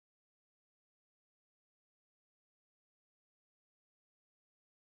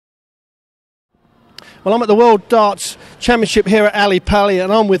Well, I'm at the World Darts Championship here at Ali Pali,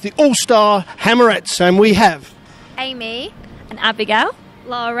 and I'm with the all-star Hammerettes, and we have Amy and Abigail,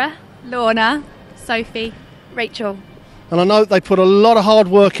 Laura, Lorna, Sophie, Rachel. And I know they put a lot of hard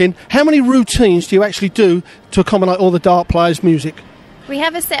work in. How many routines do you actually do to accommodate all the dart players' music? We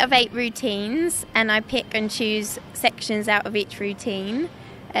have a set of 8 routines, and I pick and choose sections out of each routine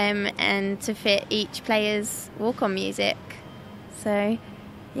and to fit each player's walk-on music. So,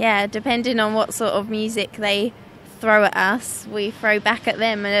 yeah, depending on what sort of music they throw at us, we throw back at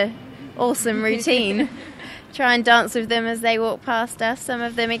them an awesome routine. Try and dance with them as they walk past us. Some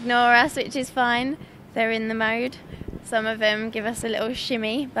of them ignore us, which is fine. They're in the mode. Some of them give us a little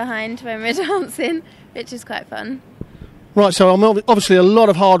shimmy behind when we're dancing, which is quite fun. Right, so obviously a lot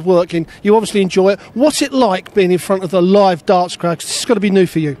of hard work in. You obviously enjoy it. What's it like being in front of the live darts crowd? 'Cause this has got to be new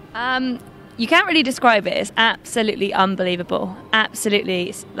for you. You can't really describe it. It's absolutely unbelievable.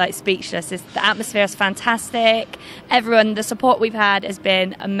 Absolutely, like, speechless. The atmosphere is fantastic. Everyone, the support we've had has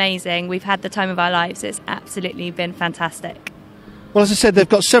been amazing. We've had the time of our lives. It's absolutely been fantastic. Well, as I said, they've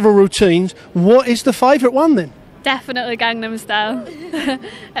got several routines. What is the favourite one then? Definitely Gangnam Style.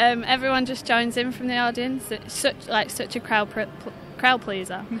 Everyone just joins in from the audience. It's such a crowd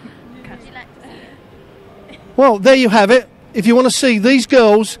pleaser. Well, there you have it. If you want to see these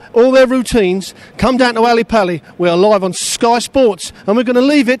girls, all their routines, come down to Ali Pali. We are live on Sky Sports, and we're going to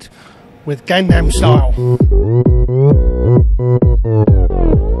leave it with Gangnam Style.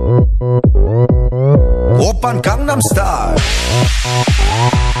 Oppan Gangnam Style.